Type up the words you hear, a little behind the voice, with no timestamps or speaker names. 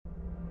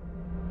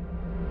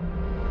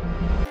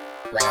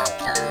What's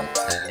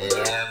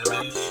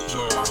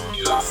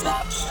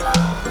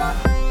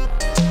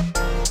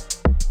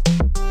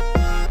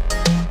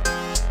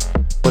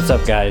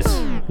up, guys?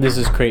 This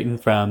is Creighton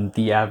from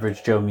The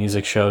Average Joe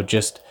Music Show,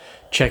 just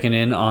checking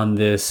in on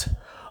this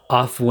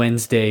Off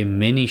Wednesday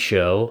mini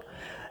show.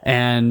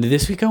 And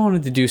this week I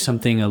wanted to do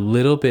something a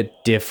little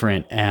bit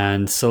different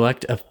and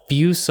select a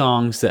few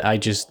songs that I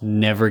just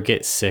never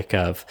get sick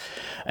of.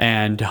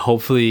 And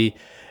hopefully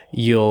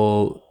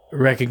you'll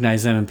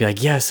recognize them and be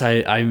like, yes,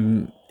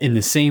 I'm in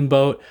the same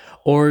boat.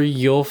 Or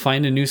you'll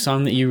find a new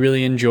song that you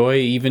really enjoy,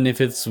 even if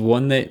it's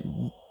one that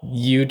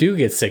you do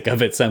get sick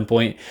of at some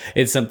point.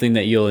 It's something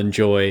that you'll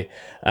enjoy,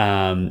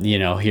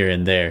 here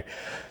and there.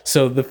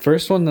 So the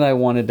first one that I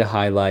wanted to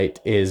highlight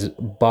is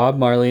Bob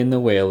Marley and the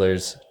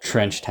Wailers'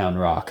 Trenchtown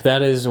Rock.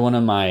 That is one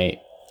of my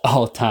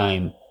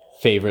all-time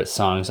favorite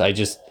songs.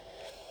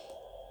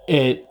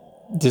 It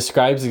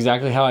describes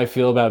exactly how I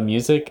feel about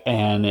music,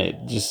 and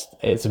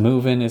it's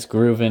moving, it's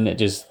grooving,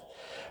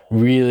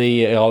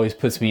 it always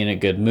puts me in a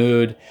good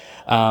mood.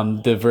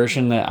 The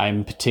version that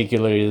I'm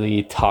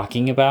particularly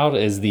talking about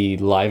is the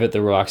Live at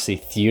the Roxy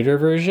Theater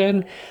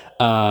version,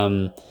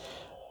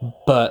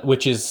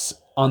 which is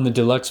on the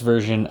deluxe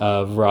version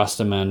of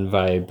Rastaman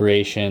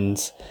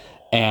Vibrations,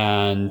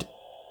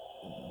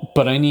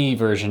 but any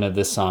version of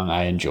this song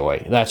I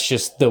enjoy. That's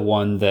just the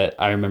one that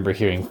I remember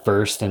hearing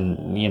first,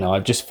 and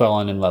I've just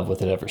fallen in love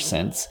with it ever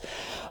since.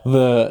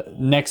 The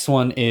next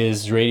one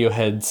is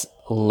Radiohead's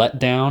Let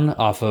Down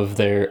off of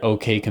their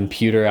OK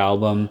Computer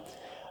album.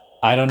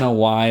 I don't know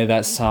why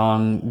that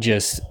song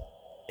just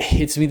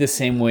hits me the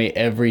same way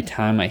every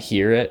time I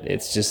hear it.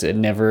 It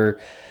never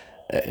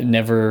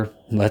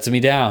lets me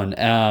down.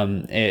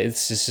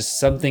 It's just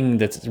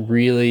something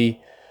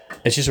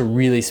it's just a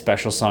really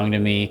special song to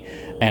me,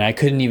 and I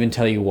couldn't even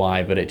tell you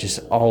why, but it just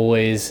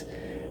always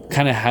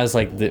kind of has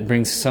that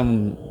brings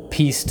some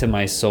peace to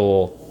my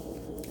soul,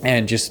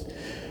 and just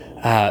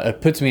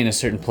it puts me in a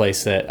certain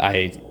place that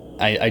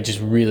I just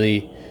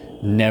really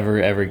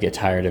never ever get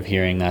tired of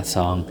hearing that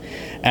song.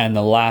 And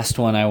the last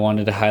one I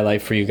wanted to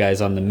highlight for you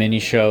guys on the mini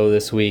show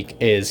this week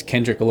is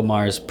Kendrick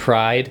Lamar's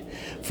Pride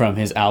from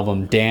his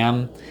album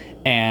Damn.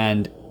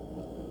 And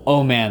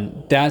oh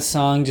man, that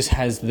song just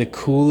has the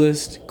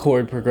coolest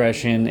chord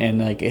progression,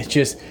 and it's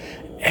just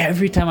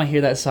every time I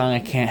hear that song I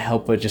can't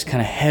help but just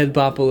kind of head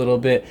bop a little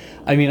bit.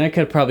 I mean, I could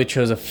have probably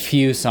chose a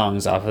few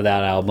songs off of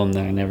that album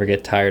that I never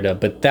get tired of,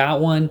 but that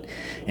one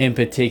in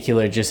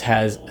particular just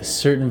has a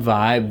certain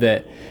vibe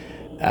that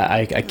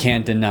I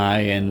can't deny,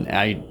 and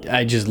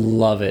I just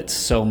love it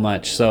so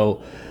much.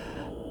 So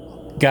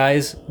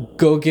guys,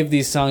 go give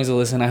these songs a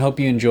listen. I hope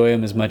you enjoy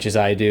them as much as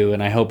I do,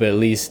 and I hope at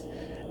least,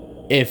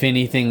 if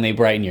anything, they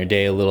brighten your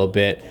day a little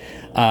bit.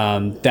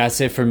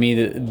 That's it for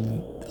me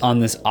on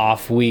this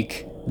off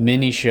week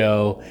mini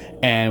show,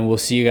 and we'll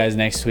see you guys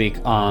next week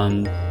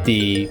on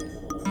the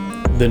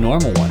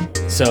normal one.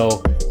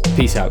 So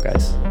peace out,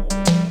 guys.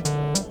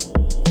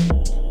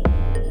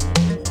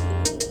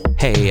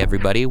 Hey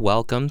everybody,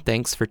 welcome.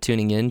 Thanks for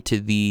tuning in to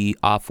the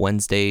Off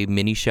Wednesday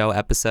mini show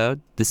episode.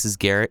 This is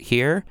Garrett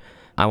here.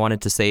 I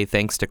wanted to say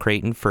thanks to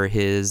Creighton for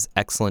his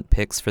excellent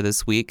picks for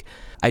this week.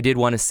 I did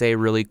want to say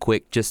really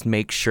quick, just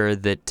make sure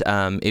that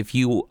if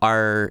you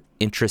are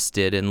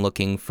interested in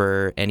looking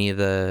for any of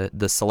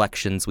the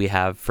selections we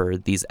have for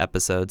these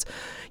episodes,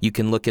 you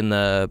can look in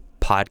the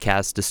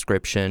podcast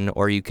description,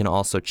 or you can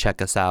also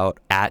check us out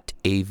at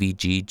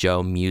AVG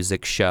Joe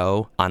Music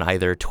Show on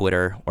either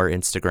Twitter or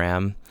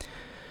Instagram.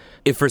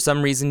 If for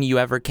some reason you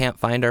ever can't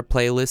find our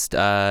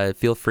playlist,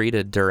 feel free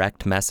to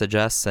direct message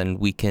us and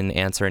we can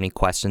answer any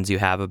questions you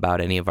have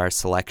about any of our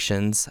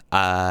selections.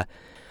 I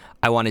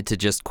wanted to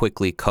just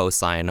quickly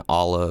co-sign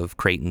all of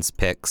Creighton's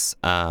picks.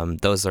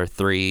 Those are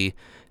three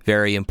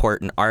very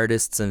important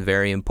artists and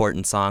very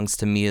important songs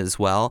to me as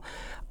well.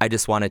 I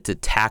just wanted to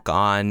tack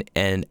on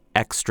an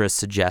extra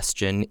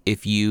suggestion.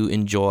 If you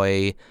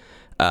enjoy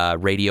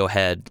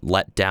Radiohead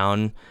Let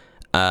Down,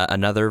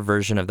 another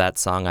version of that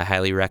song I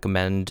highly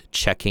recommend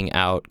checking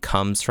out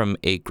comes from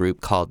a group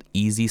called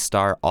Easy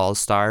Star All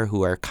Star,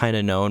 who are kind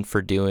of known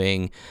for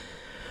doing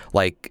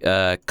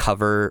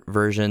cover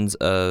versions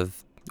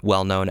of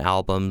well-known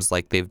albums.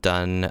 Like they've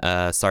done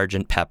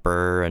Sgt.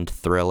 Pepper and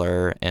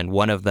Thriller, and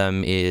one of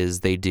them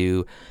is they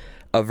do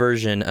a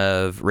version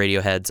of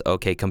Radiohead's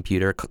OK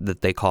Computer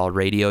that they call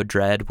Radio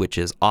Dread, which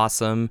is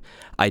awesome.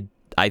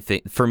 I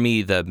think for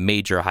me the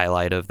major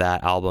highlight of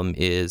that album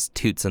is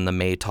Toots and the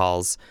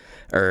Maytals,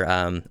 or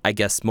I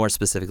guess more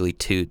specifically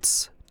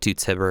Toots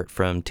Hibbert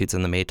from Toots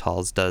and the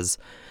Maytals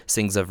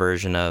sings a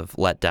version of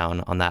Let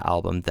Down on that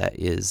album that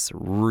is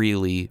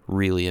really,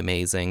 really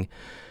amazing.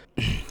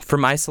 For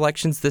my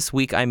selections this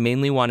week, I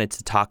mainly wanted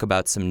to talk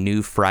about some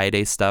new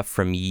Friday stuff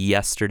from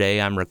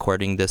yesterday. I'm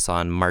recording this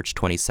on March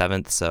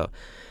 27th, so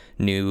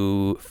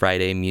new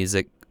Friday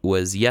music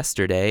was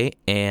yesterday,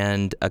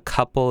 and a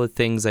couple of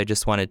things I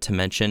just wanted to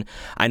mention.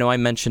 I know I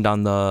mentioned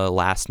on the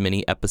last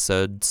mini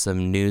episode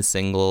some new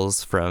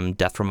singles from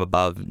Death from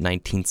Above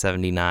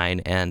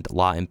 1979 and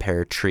La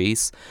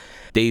Imperatrice,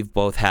 They've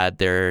both had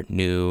their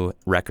new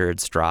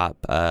records drop.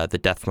 The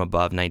Death from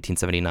Above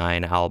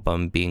 1979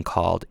 album being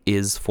called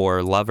Is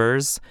for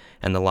Lovers,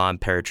 and the La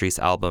Imperatrice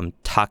album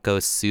Taco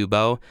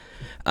Subo.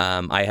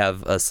 I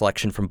have a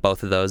selection from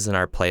both of those in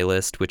our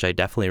playlist, which I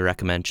definitely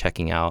recommend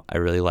checking out. I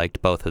really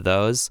liked both of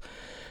those.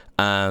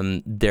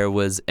 There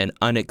was an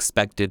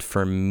unexpected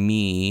for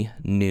me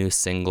new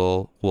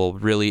single. Well,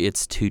 really,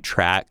 it's 2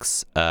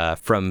 tracks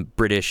from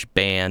British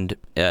band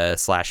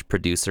 /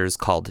 producers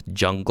called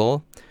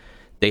Jungle.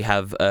 They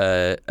have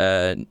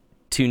 2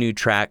 new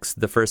tracks.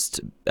 The first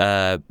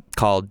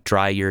called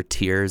Dry Your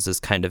Tears is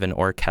kind of an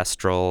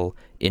orchestral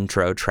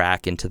intro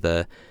track into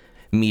the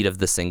meat of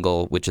the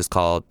single, which is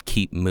called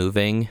Keep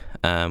Moving,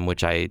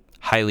 which I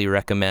highly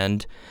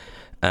recommend.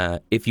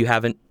 If you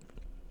haven't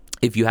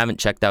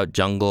checked out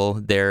Jungle,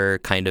 they're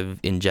kind of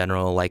in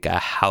general like a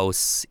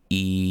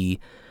house-y,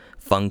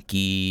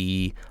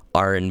 funky,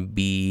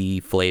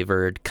 R&B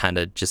flavored kind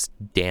of just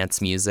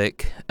dance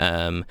music.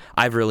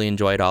 I've really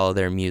enjoyed all of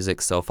their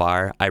music so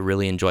far. I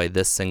really enjoy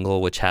this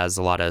single, which has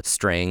a lot of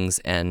strings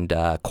and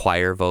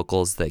choir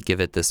vocals that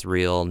give it this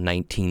real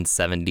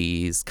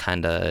 1970s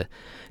kind of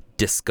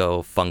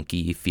disco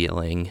funky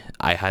feeling.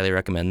 I highly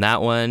recommend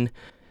that one.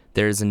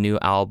 There's a new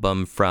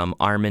album from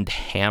Armand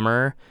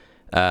Hammer,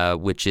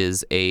 which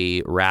is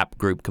a rap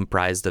group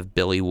comprised of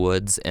Billy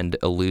Woods and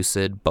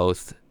Elucid,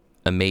 both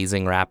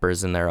amazing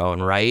rappers in their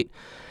own right.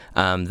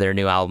 Their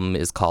new album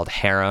is called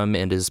Harem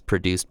and is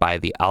produced by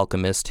The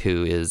Alchemist,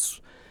 who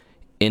is,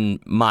 in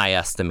my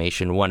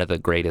estimation, one of the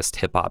greatest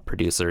hip-hop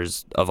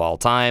producers of all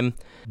time.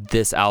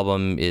 This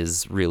album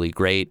is really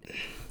great.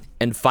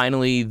 And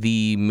finally,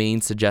 the main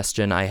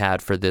suggestion I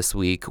had for this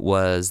week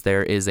was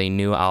there is a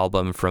new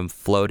album from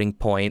Floating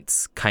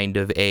Points, kind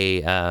of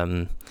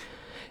a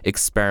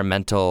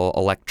experimental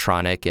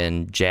electronic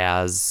and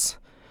jazz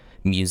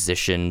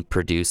musician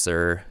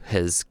producer,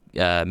 has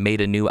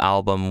made a new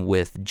album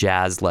with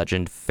jazz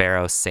legend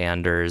Pharoah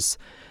Sanders.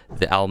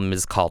 The album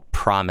is called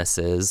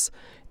Promises,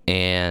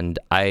 and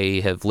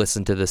I have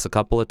listened to this a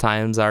couple of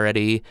times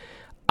already.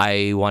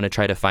 I want to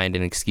try to find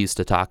an excuse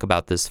to talk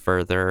about this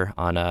further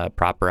on a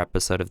proper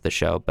episode of the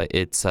show, but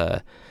it's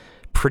a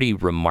pretty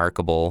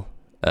remarkable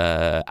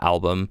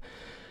album.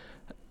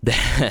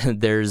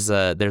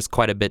 There's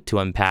quite a bit to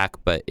unpack,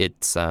 but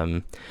it's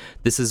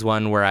this is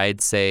one where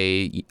I'd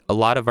say a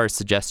lot of our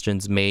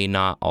suggestions may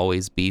not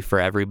always be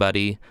for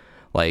everybody.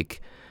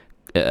 Like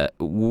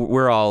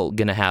we're all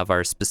gonna have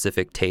our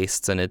specific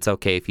tastes, and it's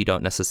okay if you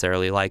don't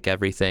necessarily like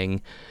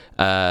everything.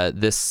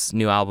 This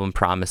new album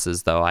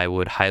Promises, though, I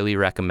would highly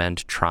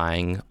recommend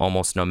trying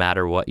almost no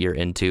matter what you're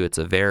into. It's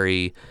a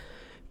very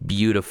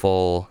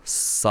beautiful,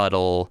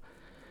 subtle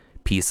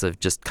piece of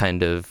just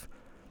kind of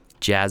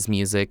jazz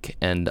music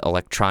and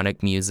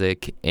electronic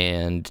music,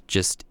 and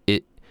just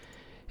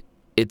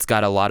it's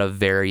got a lot of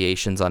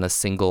variations on a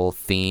single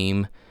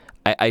theme.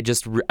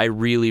 I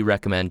really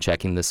recommend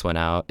checking this one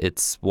out.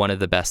 It's one of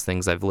the best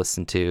things I've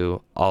listened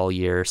to all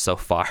year so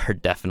far,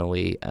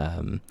 definitely.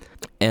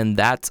 And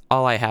that's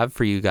all I have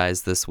for you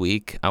guys this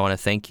week. I want to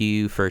thank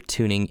you for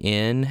tuning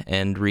in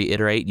and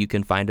reiterate you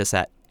can find us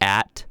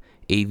at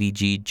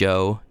AVG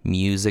Joe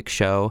Music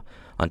Show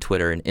on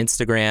Twitter and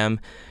Instagram.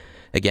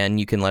 Again,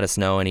 you can let us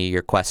know any of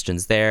your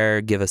questions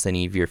there, give us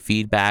any of your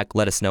feedback,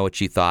 let us know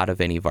what you thought of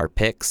any of our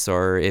picks,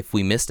 or if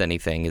we missed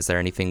anything. Is there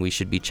anything we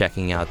should be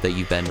checking out that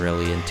you've been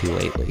really into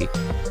lately?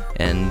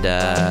 And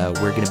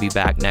we're going to be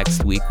back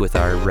next week with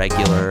our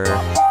regular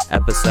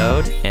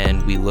episode,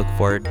 and we look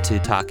forward to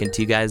talking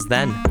to you guys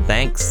then.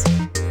 Thanks.